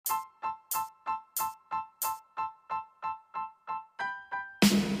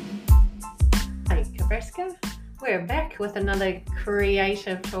Alaska. We're back with another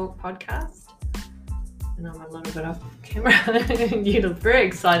Creative Talk podcast. And I'm a little bit off camera. You look very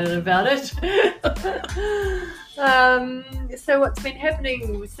excited about it. So what's been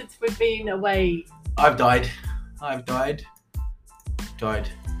happening since we've been away? I've died. I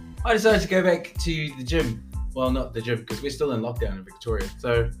decided to go back to the gym. Well, not the gym, because we're still in lockdown in Victoria.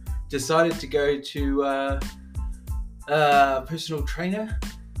 So decided to go to a personal trainer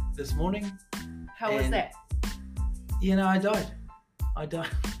this morning. How was that? You know, I died. I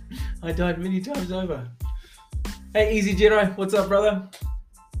died many times over. Hey, Easy Jedi, what's up, brother?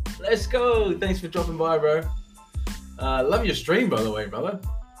 Let's go. Thanks for dropping by, bro. Love your stream, by the way, brother.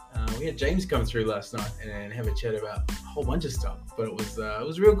 We had James come through last night and have a chat about a whole bunch of stuff, but it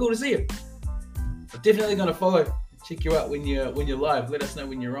was real cool to see you. I'm definitely gonna follow, check you out when you're live. Let us know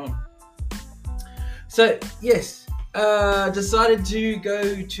when you're on. So yes, decided to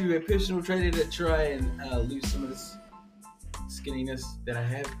go to a personal trainer to try and lose some of this skinniness that I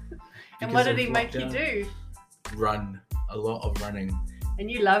have. And what did he make you do? Run. A lot of running.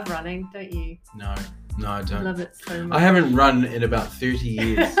 And you love running, don't you? No, I don't. I love it so much. I haven't run in about 30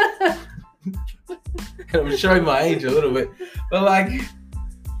 years. I'm showing my age a little bit. But like, yeah,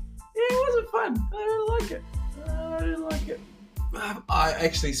 it wasn't fun. I didn't like it. I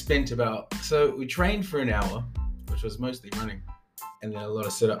actually spent so we trained for an hour, which was mostly running, and then a lot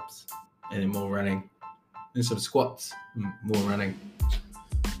of sit-ups, and then more running, and some squats, more running.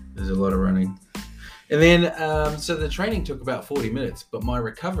 There's a lot of running. And then, so the training took about 40 minutes, but my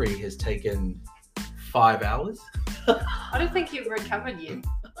recovery has taken 5 hours. I don't think you've recovered yet.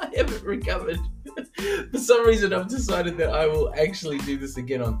 I haven't recovered. For some reason, I've decided that I will actually do this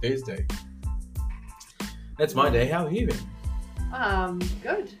again on Thursday. That's my day. How have you been?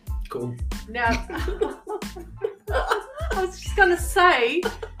 Good. Cool. Now, I was just going to say,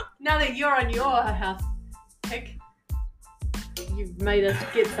 now that you're on your house pick, you've made us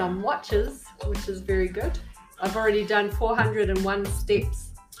get some watches, which is very good. I've already done 401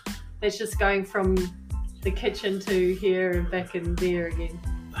 steps. That's just going from the kitchen to here and back and there again.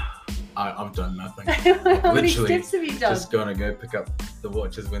 I've done nothing. How many steps have you done? Just gonna go pick up the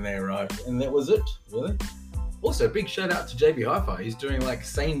watches when they arrive, and that was it, really. Also, big shout out to JB Hi-Fi. He's doing like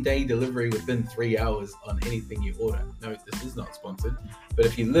same day delivery within 3 hours on anything you order. No, this is not sponsored, but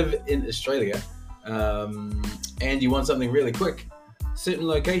if you live in Australia and you want something really quick, certain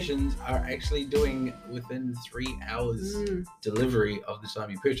locations are actually doing within 3 hours delivery of the time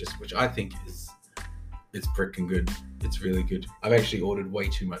you purchase, which I think it's freaking good. It's really good. I've actually ordered way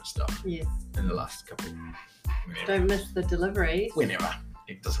too much stuff in the last couple of weeks. Don't miss the delivery. Whenever.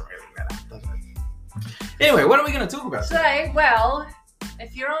 It doesn't really matter, does it? Anyway, what are we going to talk about today? Well,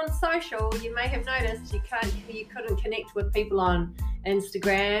 if you're on social, you may have noticed you couldn't connect with people on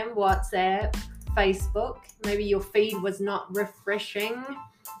Instagram, WhatsApp, Facebook. Maybe your feed was not refreshing.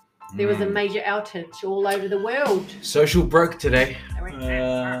 There was a major outage all over the world. Social broke today.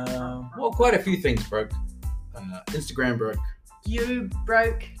 Well, quite a few things broke. Instagram broke. You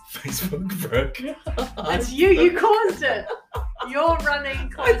broke. Facebook broke. It's you caused it. Your running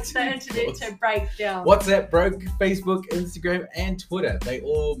caused the internet to break down. WhatsApp broke, Facebook, Instagram, and Twitter. They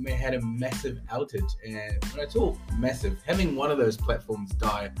all had a massive outage. And when I talk massive, having one of those platforms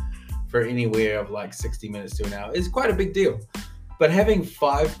die for anywhere of like 60 minutes to an hour is quite a big deal. But having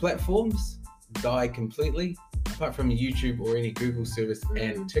 5 platforms die completely, apart from YouTube or any Google service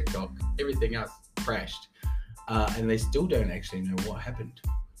and TikTok, everything else crashed. And they still don't actually know what happened.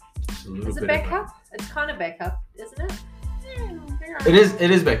 Is it back up? It's kind of back up, isn't it?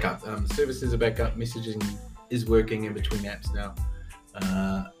 It is back up. Services are back up. Messaging is working in between apps now.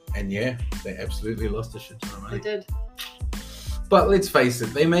 And yeah, they absolutely lost a shit ton of money. They did. But let's face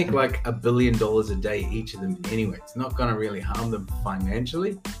it, they make like $1 billion a day, each of them anyway. It's not going to really harm them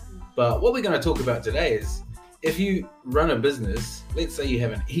financially. But what we're going to talk about today is if you run a business, let's say you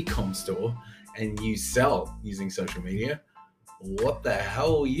have an e-com store and you sell using social media, what the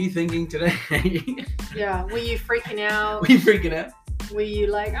hell were you thinking today? Yeah, were you freaking out? Were you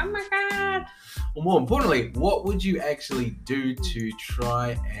like, oh my God? Well, more importantly, what would you actually do to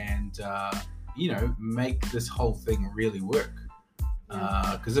try and, make this whole thing really work?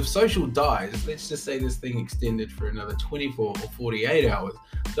 Because if social dies, let's just say this thing extended for another 24 or 48 hours,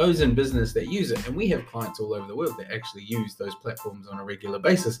 those in business that use it, and we have clients all over the world that actually use those platforms on a regular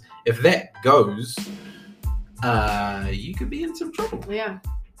basis, if that goes, you could be in some trouble. Yeah.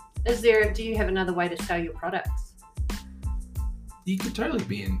 Do you have another way to sell your products? You could totally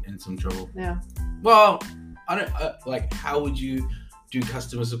be in some trouble. Yeah. Well, I don't, how would you do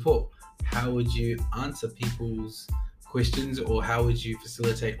customer support? How would you answer people's questions, or how would you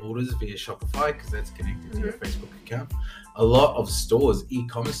facilitate orders via Shopify, because that's connected to your Facebook account. A lot of stores,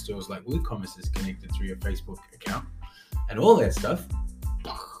 e-commerce stores like WooCommerce, is connected through your Facebook account, and all that stuff.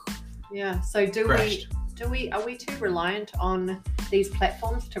 Yeah. So Crashed. are we too reliant on these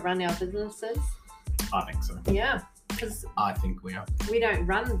platforms to run our businesses? I think so. Yeah, because I think we are. we don't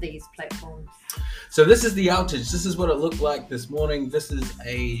run these platforms. So this is the outage. This is what it looked like this morning. This is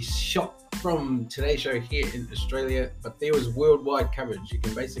a shot from Today Show here in Australia, but there was worldwide coverage. You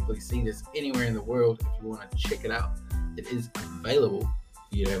can basically see this anywhere in the world if you want to check it out. It is available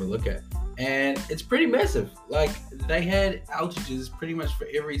for you to have a look at. And it's pretty massive. Like, they had outages pretty much for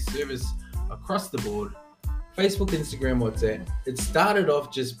every service across the board. Facebook, Instagram, WhatsApp. It started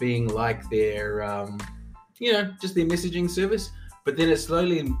off just being like their, just their messaging service, but then it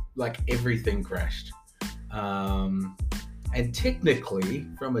slowly, like, everything crashed. And technically,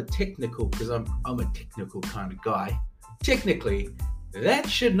 from a technical, because I'm a technical kind of guy, technically, that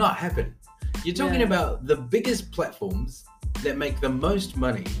should not happen. You're talking about the biggest platforms that make the most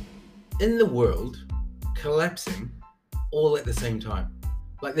money in the world collapsing all at the same time.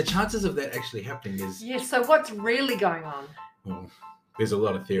 Like, the chances of that actually happening is... Yeah, so what's really going on? Well, there's a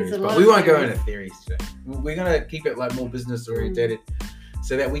lot of theories, There's a but lot we of won't go theories. into theories today. We're going to keep it like more business orientated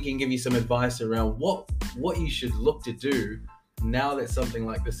so that we can give you some advice around what you should look to do now that something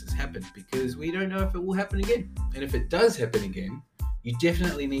like this has happened, because we don't know if it will happen again. And if it does happen again, you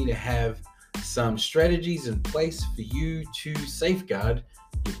definitely need to have some strategies in place for you to safeguard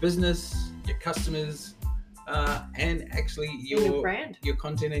your business, your customers, and actually Your brand. your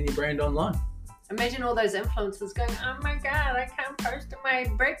content and your brand online. Imagine all those influencers going, oh my God, I can't post my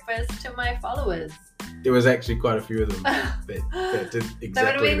breakfast to my followers. There was actually quite a few of them that did They would have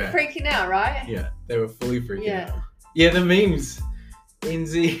exactly been that. freaking out, right? Yeah, they were fully freaking Yeah. out. Yeah, the memes,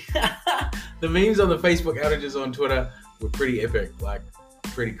 NZ, the memes on the Facebook outages on Twitter were pretty epic, like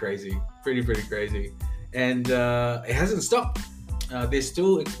pretty crazy, pretty crazy. And it hasn't stopped. They're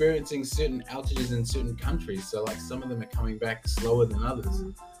still experiencing certain outages in certain countries. So like some of them are coming back slower than others.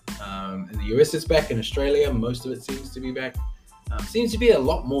 In the US it's back, in Australia most of it seems to be back. Seems to be a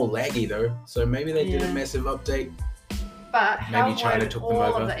lot more laggy though. So maybe they did a massive update. But how Maybe China would took them all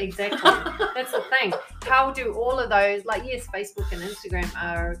over. of the, exactly. That's the thing. How do all of those, like, yes, Facebook and Instagram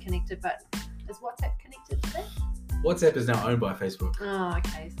are connected, but is WhatsApp connected to that? WhatsApp is now owned by Facebook. Oh,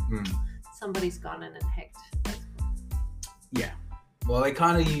 okay. Mm. Somebody's gone in and hacked Facebook. Yeah. Well, they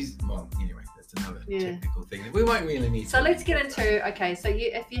kind of use. Well, anyway, that's another technical thing that we won't really need. So to let's get into, okay, so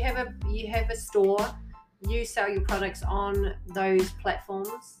if you have a store, you sell your products on those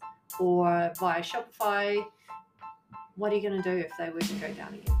platforms or via Shopify, what are you going to do if they were to go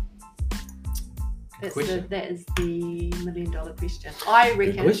down again? That is the $1 million question. I Good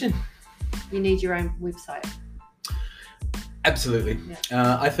reckon question. you need your own website. Absolutely.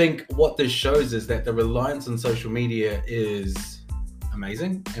 Yeah. I think what this shows is that the reliance on social media is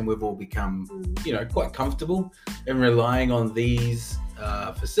amazing, and we've all become, quite comfortable in relying on these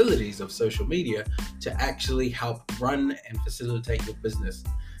facilities of social media to actually help run and facilitate your business.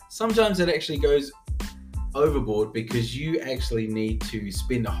 Sometimes it actually goes overboard because you actually need to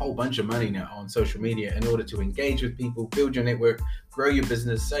spend a whole bunch of money now on social media in order to engage with people, build your network, grow your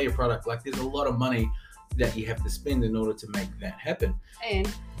business, sell your product. Like, there's a lot of money that you have to spend in order to make that happen. And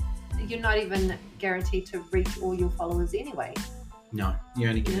you're not even guaranteed to reach all your followers anyway. No, you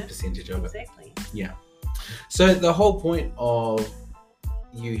only get a percentage of it. Exactly. Yeah. So the whole point of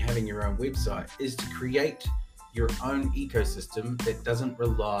you having your own website is to create your own ecosystem that doesn't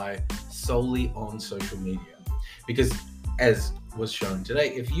rely solely on social media. Because as was shown today,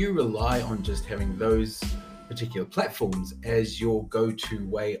 if you rely on just having those particular platforms as your go-to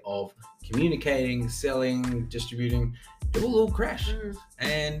way of communicating, selling, distributing, it will all crash.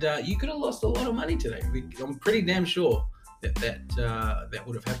 And you could have lost a lot of money today. I'm pretty damn sure that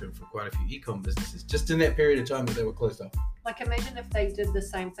would have happened for quite a few e-com businesses just in that period of time that they were closed off. Like, imagine if they did the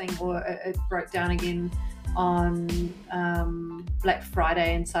same thing, or it broke down again on Black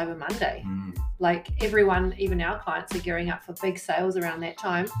Friday and Cyber Monday. Like, everyone, even our clients, are gearing up for big sales around that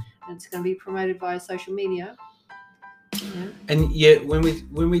time, and it's going to be promoted via social media. Yeah. And yet, when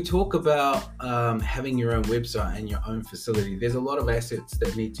we talk about having your own website and your own facility, there's a lot of assets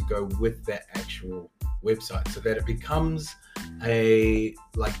that need to go with that actual website so that it becomes a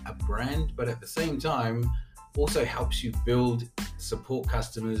brand, but at the same time also helps you build, support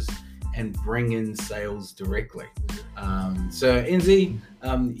customers, and bring in sales directly. So NZ,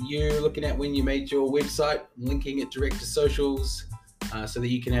 you're looking at when you made your website, linking it direct to socials so that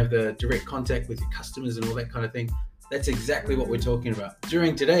you can have the direct contact with your customers and all that kind of thing. That's exactly what we're talking about.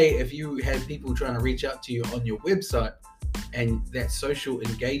 During today, if you had people trying to reach out to you on your website and that social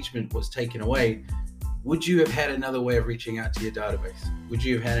engagement was taken away, would you have had another way of reaching out to your database? Would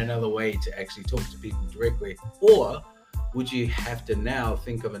you have had another way to actually talk to people directly? Or would you have to now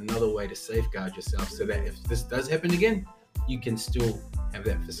think of another way to safeguard yourself so that if this does happen again, you can still have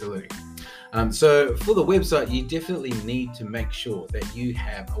that facility? So for the website, you definitely need to make sure that you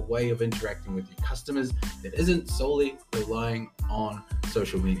have a way of interacting with your customers that isn't solely relying on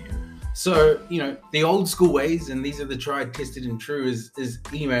social media. So, the old school ways, and these are the tried, tested, and true, is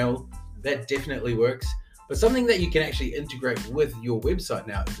email. That definitely works. But something that you can actually integrate with your website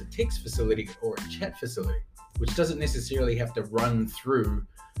now is a text facility or a chat facility, which doesn't necessarily have to run through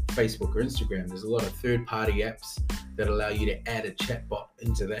Facebook or Instagram. There's a lot of third-party apps that allow you to add a chatbot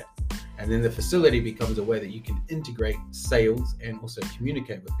into that. And then the facility becomes a way that you can integrate sales and also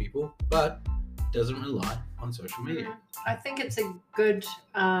communicate with people, but doesn't rely on social media. I think it's a good,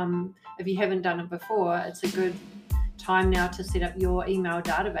 if you haven't done it before, it's a good time now to set up your email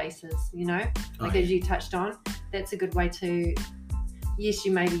databases, as you touched on. That's a good way to, yes,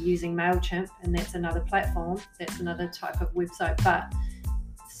 you may be using MailChimp, and that's another platform, that's another type of website, but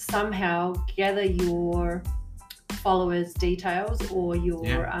somehow gather your followers' details or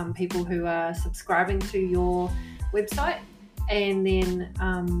your people who are subscribing to your website, and then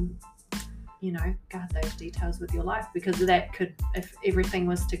guard those details with your life, because that could, if everything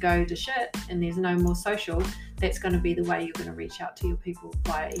was to go to shit and there's no more social, that's going to be the way you're going to reach out to your people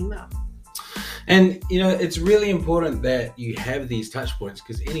via email. And it's really important that you have these touch points,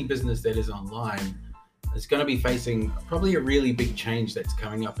 because any business that is online is going to be facing probably a really big change that's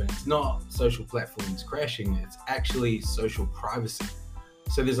coming up, and it's not social platforms crashing, it's actually social privacy.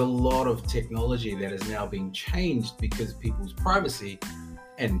 So there's a lot of technology that is now being changed because people's privacy,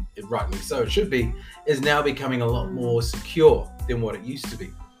 and rightly so it should be, is now becoming a lot more secure than what it used to be.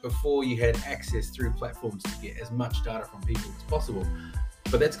 Before, you had access through platforms to get as much data from people as possible,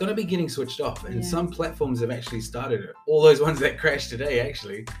 but that's going to be getting switched off, and some platforms have actually started it. All those ones that crashed today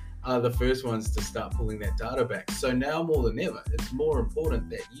actually are the first ones to start pulling that data back. So now more than ever, it's more important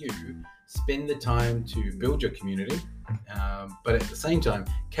that you spend the time to build your community, but at the same time,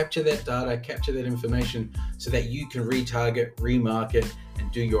 capture that data, capture that information so that you can retarget, remarket,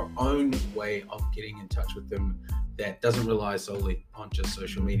 and do your own way of getting in touch with them that doesn't rely solely on just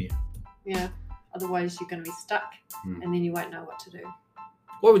social media. Yeah, otherwise you're going to be stuck and then you won't know what to do.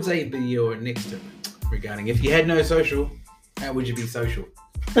 What would say be your next tip regarding, if you had no social, how would you be social?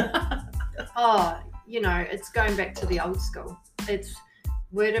 It's going back to the old school. It's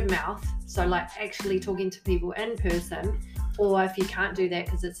word of mouth. So like actually talking to people in person, or if you can't do that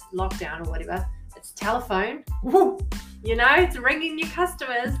because it's lockdown or whatever, it's telephone. Woo! It's ringing your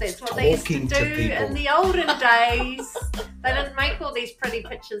customers. That's what they used to do in the olden days. They didn't make all these pretty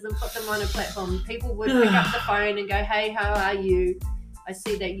pictures and put them on a platform. People would pick up the phone and go, hey, how are you? I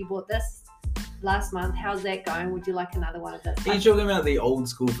see that you bought this last month. How's that going? Would you like another one of this? Are you talking about the old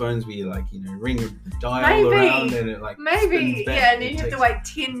school phones where you ring the dial around and it spins back, and you have to wait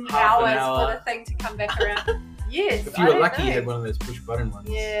 10 hours for the thing to come back around? Yes. If you were lucky, you had one of those push button ones.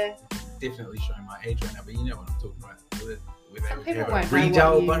 Yeah. Definitely showing my age right now, but you know what I'm talking about. Some people have won't a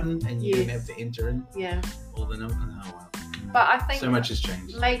redial button and you didn't have to enter in all the numbers. Oh, wow. But I think so much has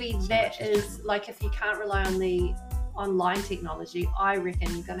changed. Maybe that is like, if you can't rely on the online technology, I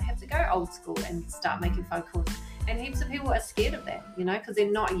reckon you're going to have to go old school and start making phone calls. And heaps of people are scared of that, because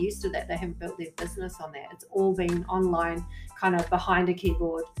they're not used to that. They haven't built their business on that. It's all been online, kind of behind a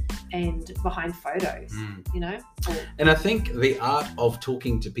keyboard and behind photos, And I think the art of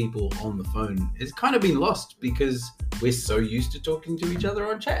talking to people on the phone has kind of been lost, because we're so used to talking to each other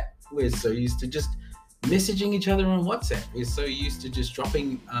on chat. We're so used to just messaging each other on WhatsApp. We're so used to just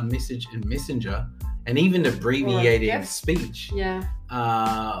dropping a message in Messenger and even abbreviating speech. Yeah.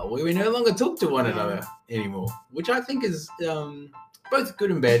 Where we no longer talk to one another anymore, which I think is both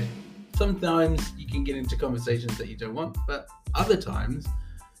good and bad. Sometimes you can get into conversations that you don't want, but other times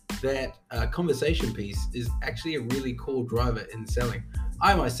that conversation piece is actually a really cool driver in selling.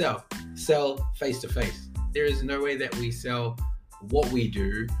 I myself sell face-to-face. There is no way that we sell what we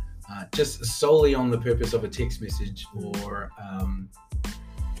do just solely on the purpose of a text message or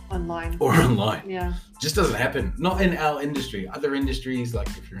online. Yeah. Just doesn't happen. Not in our industry. Other industries, like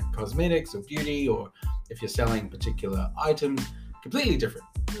if you're in cosmetics or beauty, or if you're selling particular items, completely different.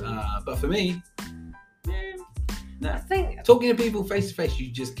 But for me, I think talking to people face to face, you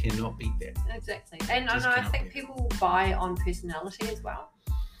just cannot beat that. Exactly. And I think people buy on personality as well.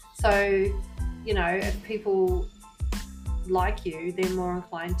 So, if people like you, they're more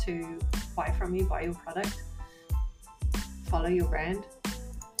inclined to buy from you, buy your product. follow your brand.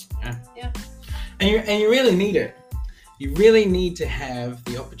 And you really need it. You really need to have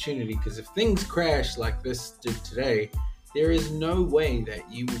the opportunity, because if things crash like this did today, there is no way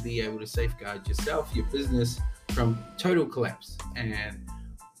that you will be able to safeguard yourself, your business, from total collapse. And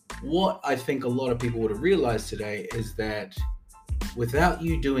what I think a lot of people would have realized today is that without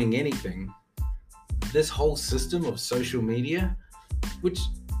you doing anything, this whole system of social media, which,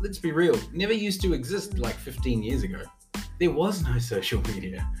 let's be real, never used to exist like 15 years ago. There was no social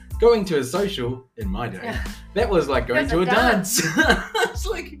media. Going to a social, in my day, that was like going to a dance. It's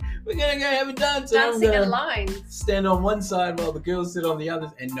like, we're going to go have a dance. Dancing in lines. Stand on one side while the girls sit on the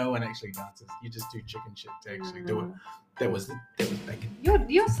other, and no one actually dances. You just do chicken shit to actually do it. That was bacon.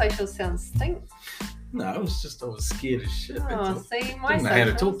 Your social sounds stink. No, I was scared as shit. See, my didn't know how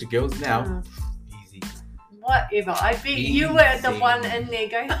to talk to girls now. Easy. Whatever. I bet you were the one in there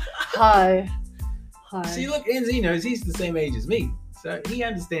going, hi. See, look, Enzi knows he's the same age as me. So he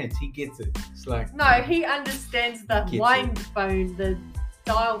understands. He gets it. It's like... No, he understands the wind phone, the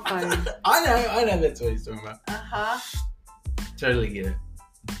dial phone. I know that's what he's talking about. Totally get it.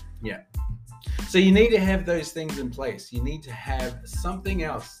 Yeah. So you need to have those things in place. You need to have something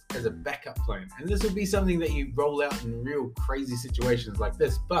else as a backup plan. And this will be something that you roll out in real crazy situations like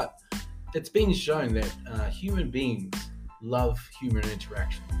this. But it's been shown that human beings love human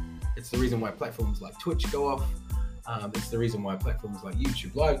interaction. It's the reason why platforms like Twitch go off. It's the reason why platforms like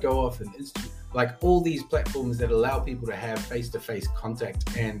YouTube Live go off, and like all these platforms that allow people to have face-to-face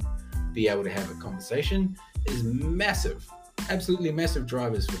contact and be able to have a conversation is massive, absolutely massive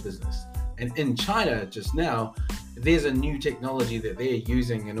drivers for business. And in China just now, there's a new technology that they're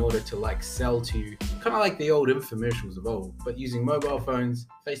using in order to like sell to, kind of like the old infomercials of old, but using mobile phones,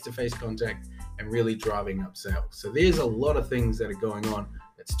 face-to-face contact, and really driving up sales. So there's a lot of things that are going on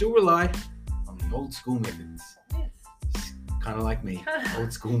that still rely on the old school methods. Kind of like me,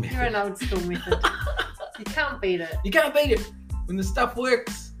 old school method. You're an old school method. You can't beat it. You can't beat it when the stuff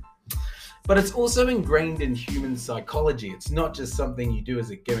works. But it's also ingrained in human psychology. It's not just something you do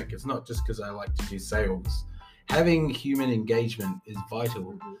as a gimmick. It's not just because I like to do sales. Having human engagement is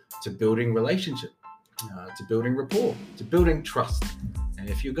vital to building relationship, to building rapport, to building trust.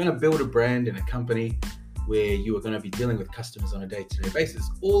 And if you're going to build a brand in a company where you are going to be dealing with customers on a day-to-day basis,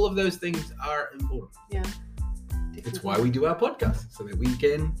 all of those things are important. Yeah. It's why we do our podcast, so that we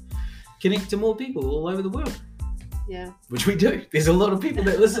can connect to more people all over the world. Yeah. Which we do. There's a lot of people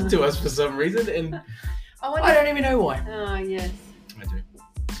that listen to us for some reason, and I don't even know why. Oh, yes. I do.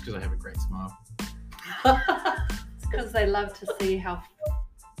 It's because I have a great smile. It's because they love to see how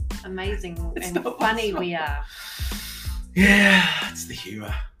amazing and funny we are. Yeah, it's the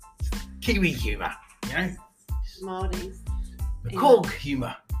humour. It's the Kiwi humour, you know? Smarties. The Korg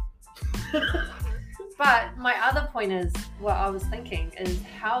humour. But my other point is, what I was thinking is,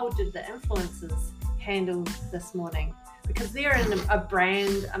 how did the influencers handle this morning? Because they're in a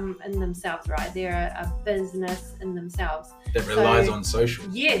brand in themselves, right? They're a business in themselves. That relies on social.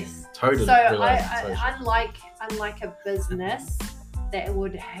 Yes. Totally. So unlike a business that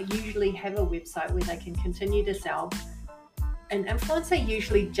would usually have a website where they can continue to sell, an influencer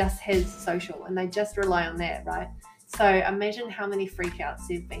usually just has social and they just rely on that, right? So imagine how many freakouts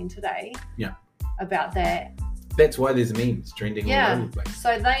there've been today. Yeah. About that. That's why there's memes trending all over the place.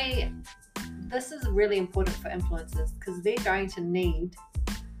 So this is really important for influencers, because they're going to need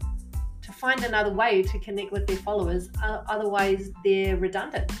to find another way to connect with their followers. Otherwise, they're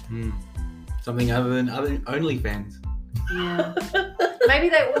redundant. Something other than OnlyFans. Yeah. Maybe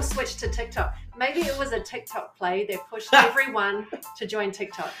they all switched to TikTok. Maybe it was a TikTok play that pushed everyone to join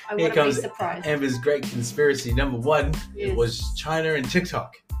TikTok. I wouldn't be surprised. Amber's great conspiracy number one. Yes. It was China and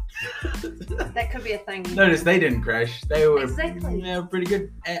TikTok. That could be a thing. Notice they didn't crash. They were pretty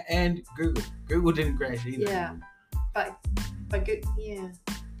good. And Google didn't crash either. Yeah, but good. Yeah.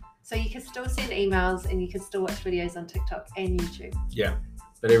 So you can still send emails and you can still watch videos on TikTok and YouTube. Yeah,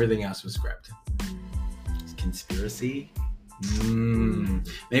 but everything else was scrapped. It's conspiracy.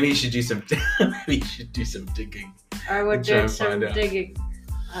 Maybe you should do some. Maybe you should do some digging. I would do some digging.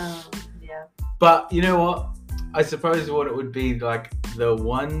 Yeah. But you know what? I suppose what it would be like, the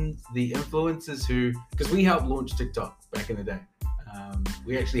influencers who, because we helped launch TikTok back in the day.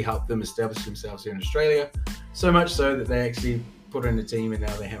 We actually helped them establish themselves here in Australia, so much so that they actually put in a team and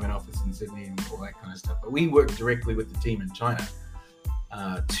now they have an office in Sydney and all that kind of stuff. But we worked directly with the team in China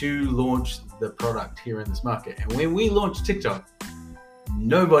to launch the product here in this market. And when we launched TikTok,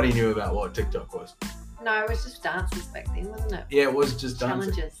 nobody knew about what TikTok was. No, it was just dances back then, wasn't it? Yeah, it was just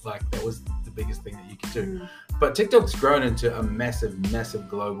dancing. Challenges. Like, that was the biggest thing that you could do. But TikTok's grown into a massive, massive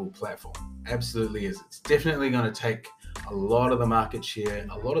global platform. Absolutely is. It's definitely going to take a lot of the market share,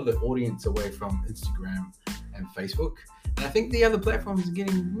 a lot of the audience away from Instagram and Facebook. And I think the other platforms are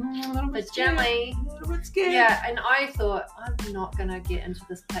getting a little bit scared. Gently. A little bit scared. Yeah, and I thought, I'm not going to get into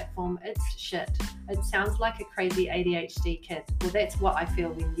this platform. It's shit. It sounds like a crazy ADHD kid. Well, that's what I feel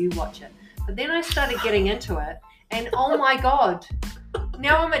when you watch it. But then I started getting into it, and oh my God,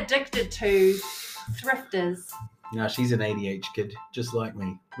 now I'm addicted to thrifters. No, she's an ADHD kid, just like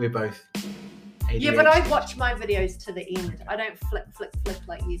me. We're both ADHD. Yeah, but I watch my videos to the end. I don't flick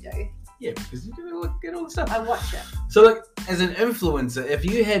like you do. Yeah, because you gotta look at all the stuff. I watch it. So look, as an influencer, if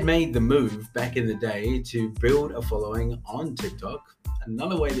you had made the move back in the day to build a following on TikTok,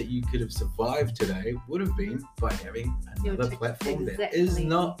 another way that you could have survived today would have been by having another platform that is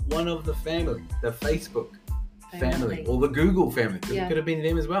not one of the family, the Facebook family or the Google family, because it could have been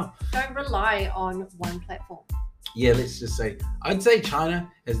them as well. Don't rely on one platform. Yeah, let's just say, I'd say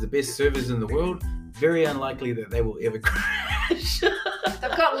China has the best servers in the world. Very unlikely that they will ever crash.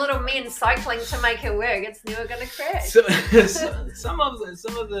 They've got little men cycling to make it work. It's never going to crash. So, some of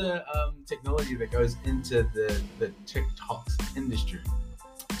the technology that goes into the TikTok's industry.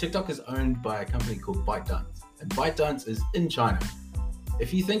 TikTok is owned by a company called ByteDance, and ByteDance is in China.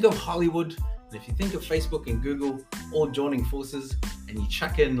 If you think of Hollywood, and if you think of Facebook and Google all joining forces, and you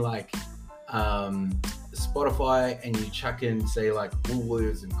chuck in like Spotify, and you chuck in say like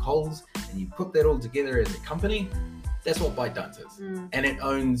Woolworths and Coles, and you put that all together as a company, that's what ByteDance is. And it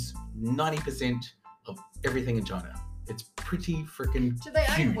owns 90% of everything in China. It's pretty freaking huge. Do they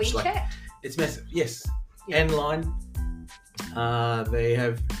own WeChat? Like, it's massive, yes. And Line. They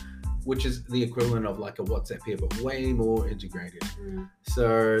have, which is the equivalent of like a WhatsApp here, but way more integrated.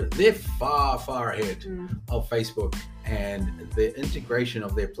 So they're far ahead of Facebook, and the integration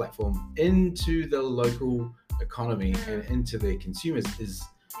of their platform into the local economy and into their consumers is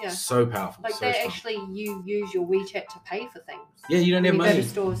so powerful. Like you use your WeChat to pay for things. Yeah, you don't have money. Go to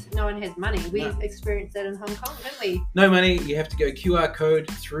stores, no one has money. We experienced that in Hong Kong, didn't we? No money. You have to go QR code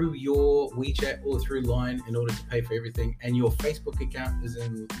through your WeChat or through Line in order to pay for everything. And your Facebook account is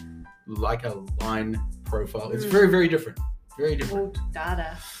in like a Line profile. It's very different. Very different. All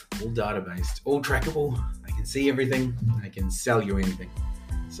data. All data based. All trackable. They can see everything. They can sell you anything.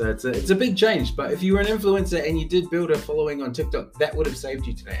 So it's a big change. But if you were an influencer and you did build a following on TikTok, that would have saved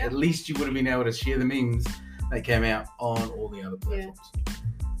you today. At least you would have been able to share the memes that came out on all the other platforms.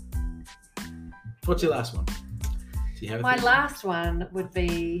 What's your last one? Do you have My last one would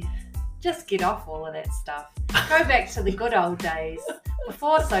be just get off all of that stuff. Go back to the good old days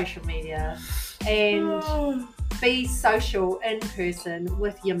before social media and be social in person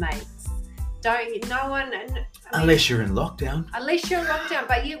with your mates. Unless you're in lockdown. But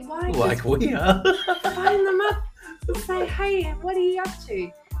why like we are. Phone them up and say, hey, what are you up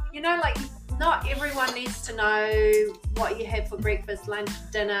to? You know, like not everyone needs to know what you had for breakfast, lunch,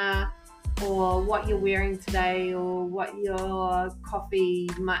 dinner, or what you're wearing today, or what your coffee,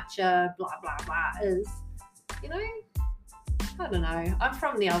 matcha, blah, blah, blah is. You know? I don't know. I'm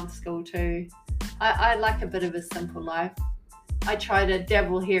from the old school too. I like a bit of a simple life. I try to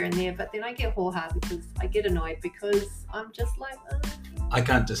dabble here and there, but then I get hoo-ha because I get annoyed because I'm just like... I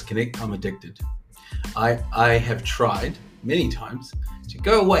can't disconnect. I'm addicted. I have tried many times to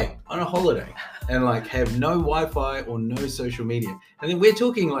go away on a holiday and like have no Wi-Fi or no social media. And then we're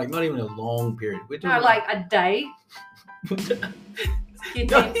talking like not even a long period. We're talking like a day.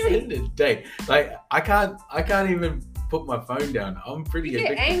 Not even a day. Like I can't even put my phone down. I'm pretty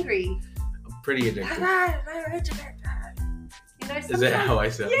addicted. You get angry. I'm pretty addicted. You know, is that how I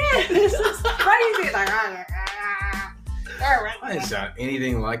sound? Yeah, this is crazy. I don't sound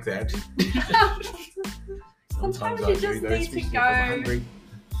anything like that. Sometimes you just need to go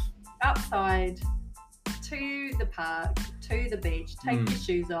outside to the park, to the beach, take your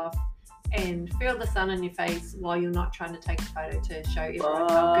shoes off, and feel the sun on your face while you're not trying to take a photo to show everyone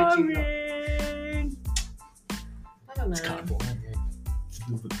how good you look. I don't know. It's kind of boring.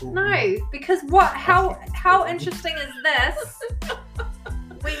 No, because how interesting is this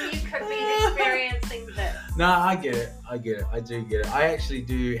when you could be experiencing this? No, I get it. I do get it. I actually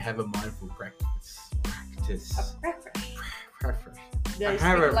do have a mindful practice. A preference. I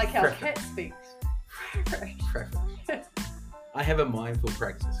have like how cat speaks. I have a mindful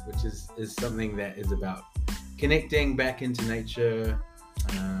practice, which is something that is about connecting back into nature,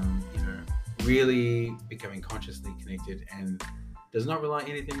 really becoming consciously connected, and does not rely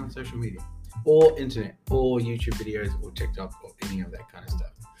anything on social media or internet or YouTube videos or TikTok or any of that kind of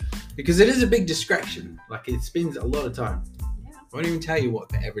stuff. Because it is a big distraction. Like it spends a lot of time. Yeah. I won't even tell you what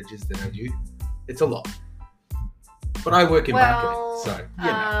the average is that I do. It's a lot. But I work in Well, marketing,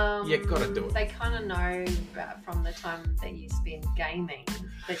 so you gotta do it. They kind of know from the time that you spend gaming.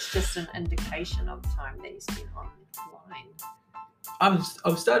 That's just an indication of the time that you spend online.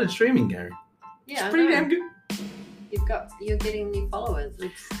 I've started streaming, Gary. Yeah, It's pretty damn good. You're getting new followers.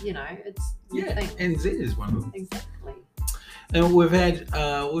 It's it's your Yeah, thing. and Z is one of them. Exactly. And we've had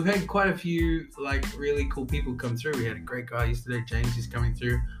quite a few like really cool people come through. We had a great guy yesterday, James, is coming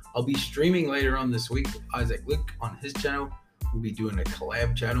through. I'll be streaming later on this week with Isaac Luke on his channel. We'll be doing a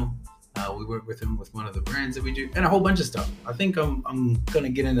collab channel. We work with him with one of the brands that we do, and a whole bunch of stuff. I think I'm gonna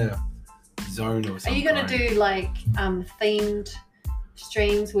get in a zone or something. Are you gonna do like themed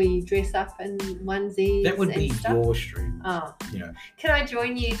streams where you dress up in onesies? That would be and stuff? your stream. Oh. Yeah. Can I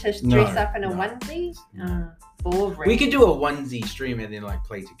join you to dress No, up in a no. onesie? No. Boring. We could do a onesie stream and then like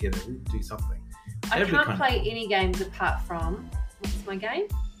play together. We'll do something. I That'd be can't kinda play cool. any games apart from what's my game?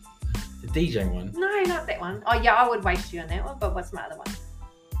 The DJ one. No, not that one. Oh yeah, I would waste you on that one. But what's my other one?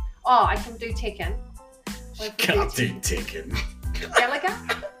 Oh, I can do Tekken. What if we Tekken. Gallagher.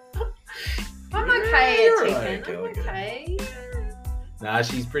 I'm okay You're at alright, Tekken. I'm Gallagher. okay. Nah,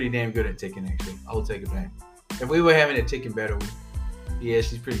 she's pretty damn good at Tekken actually. I'll take it back. If we were having a Tekken battle, yeah,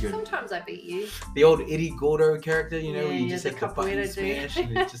 she's pretty good. Sometimes I beat you. The old Eddie Gordo character, you know, where you Yeah, just the have the button capoeira smash dude.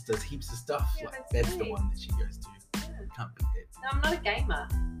 and it just does heaps of stuff. Yeah, Like, that's that's the me. one that she goes to. Yeah. Can't beat that. No, I'm not a gamer.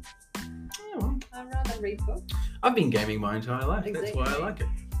 Yeah, well, I'd rather read books. I've been gaming my entire life. That's why I Exactly. like it.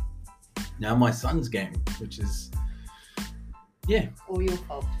 Now my son's game, which is All your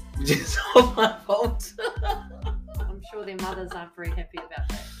fault. all my fault. I'm sure their mothers aren't very happy about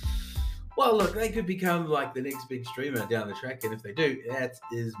that. Well, look, they could become like the next big streamer down the track, and if they do, that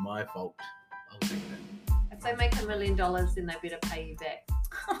is my fault. I'll take that. If they make $1 million, then they better pay you back.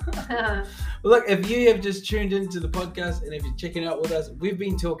 Well, look, if you have just tuned into the podcast and if you're checking out with us, we've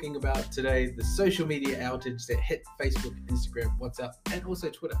been talking about today the social media outage that hit Facebook, Instagram, WhatsApp, and also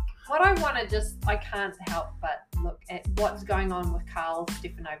Twitter. What I want to I can't help but look at what's going on with Carl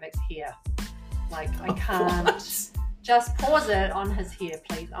Stefanovic's hair. Like, I can't. What? Just pause it on his hair,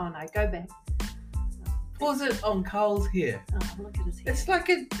 please. Oh no, go back. Pause it on Carl's hair. Oh, look at his hair. It's like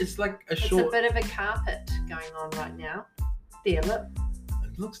a It's a short. bit of a carpet going on right now. There, look.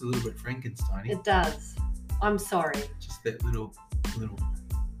 It looks a little bit Frankenstein. It does. I'm sorry. Just that little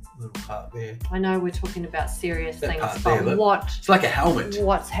part there. I know we're talking about serious That things, part but there, look. It's like a helmet.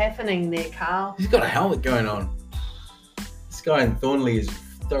 what's happening there, Carl? He's got a helmet going on. This guy in Thornley is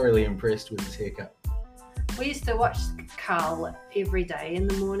thoroughly impressed with his haircut. We used to watch Carl every day in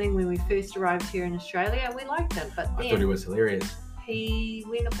the morning when we first arrived here in Australia, and we liked him. But I then thought he was hilarious. he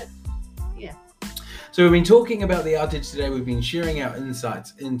went a bit. So we've been talking about the outage today. We've been sharing our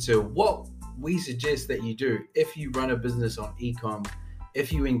insights into what we suggest that you do if you run a business on e-com,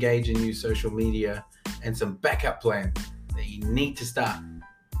 if you engage in new social media, and some backup plans that you need to start.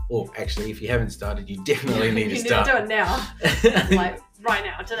 Or actually, if you haven't started, you definitely need to You start. need to do it now, like right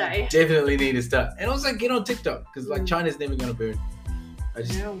now, today. Definitely need to start. And also get on TikTok, because like China's never going to burn. I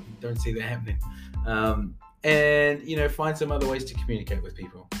just No. don't see that happening. And, you know, find some other ways to communicate with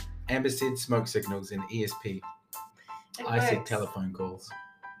people. Amber said smoke signals and ESP. It I said works. telephone calls.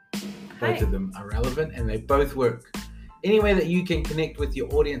 Both Hey. of them are relevant and they both work. Any way that you can connect with your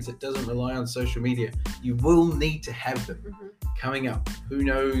audience that doesn't rely on social media, you will need to have them Mhm. coming up. Who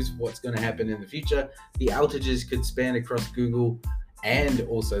knows what's going to happen in the future? The outages could span across Google and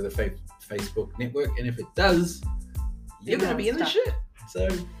also the Facebook network. And if it does, you're going to be in the Stuff. shit. So,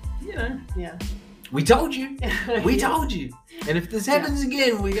 you know, Yeah. we told you. We told you. And if this happens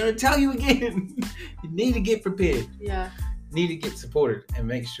again, we're going to tell you again. You need to get prepared. Yeah. Need to get supported and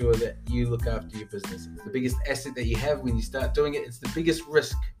make sure that you look after your business. It's the biggest asset that you have when you start doing it. It's the biggest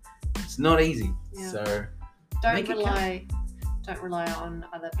risk. It's not easy. Yeah. So Don't Make it rely on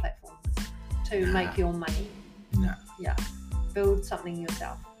other platforms to Nah. make your money. no. Yeah. Build something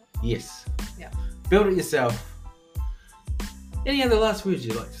yourself. Yes. Yeah. Build it yourself. Any other last words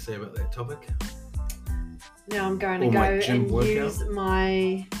you'd like to say about that topic? Now I'm going to Or my go gym and workout. use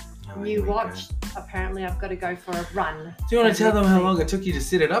my Oh, here new we go. watch. Apparently, I've got to go for a run. Do you want to So tell them let's how see. long it took you to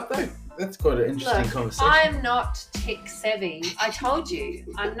set it up though? That's quite an interesting Look, conversation. I'm not tech savvy. I told you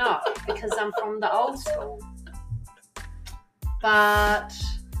I'm not because I'm from the old school. But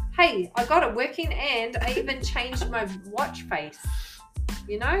hey, I got it working and I even changed my watch face.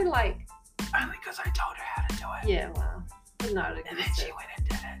 You know, like, Only because I told her how to do it. yeah, well, no, And then she went and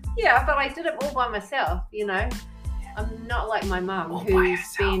did it. yeah, but I did it all by myself, you know. I'm not like my mum All by who herself.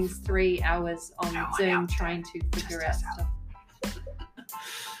 spends 3 hours on No one Zoom helped her, trying to figure out herself. stuff.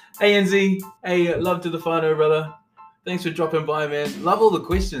 Hey NZ, hey, love to the whānau, brother. Thanks for dropping by, man. Love all the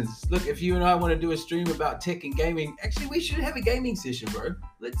questions. Look, if you and I want to do a stream about tech and gaming, actually, we should have a gaming session, bro.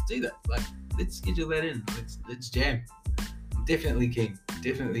 Let's do that. Like, let's schedule that in. Let's jam. I'm definitely keen.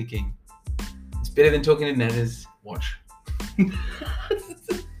 Definitely keen. It's better than talking to nanas. Watch.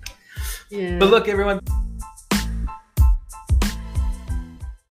 Yeah. But look, everyone.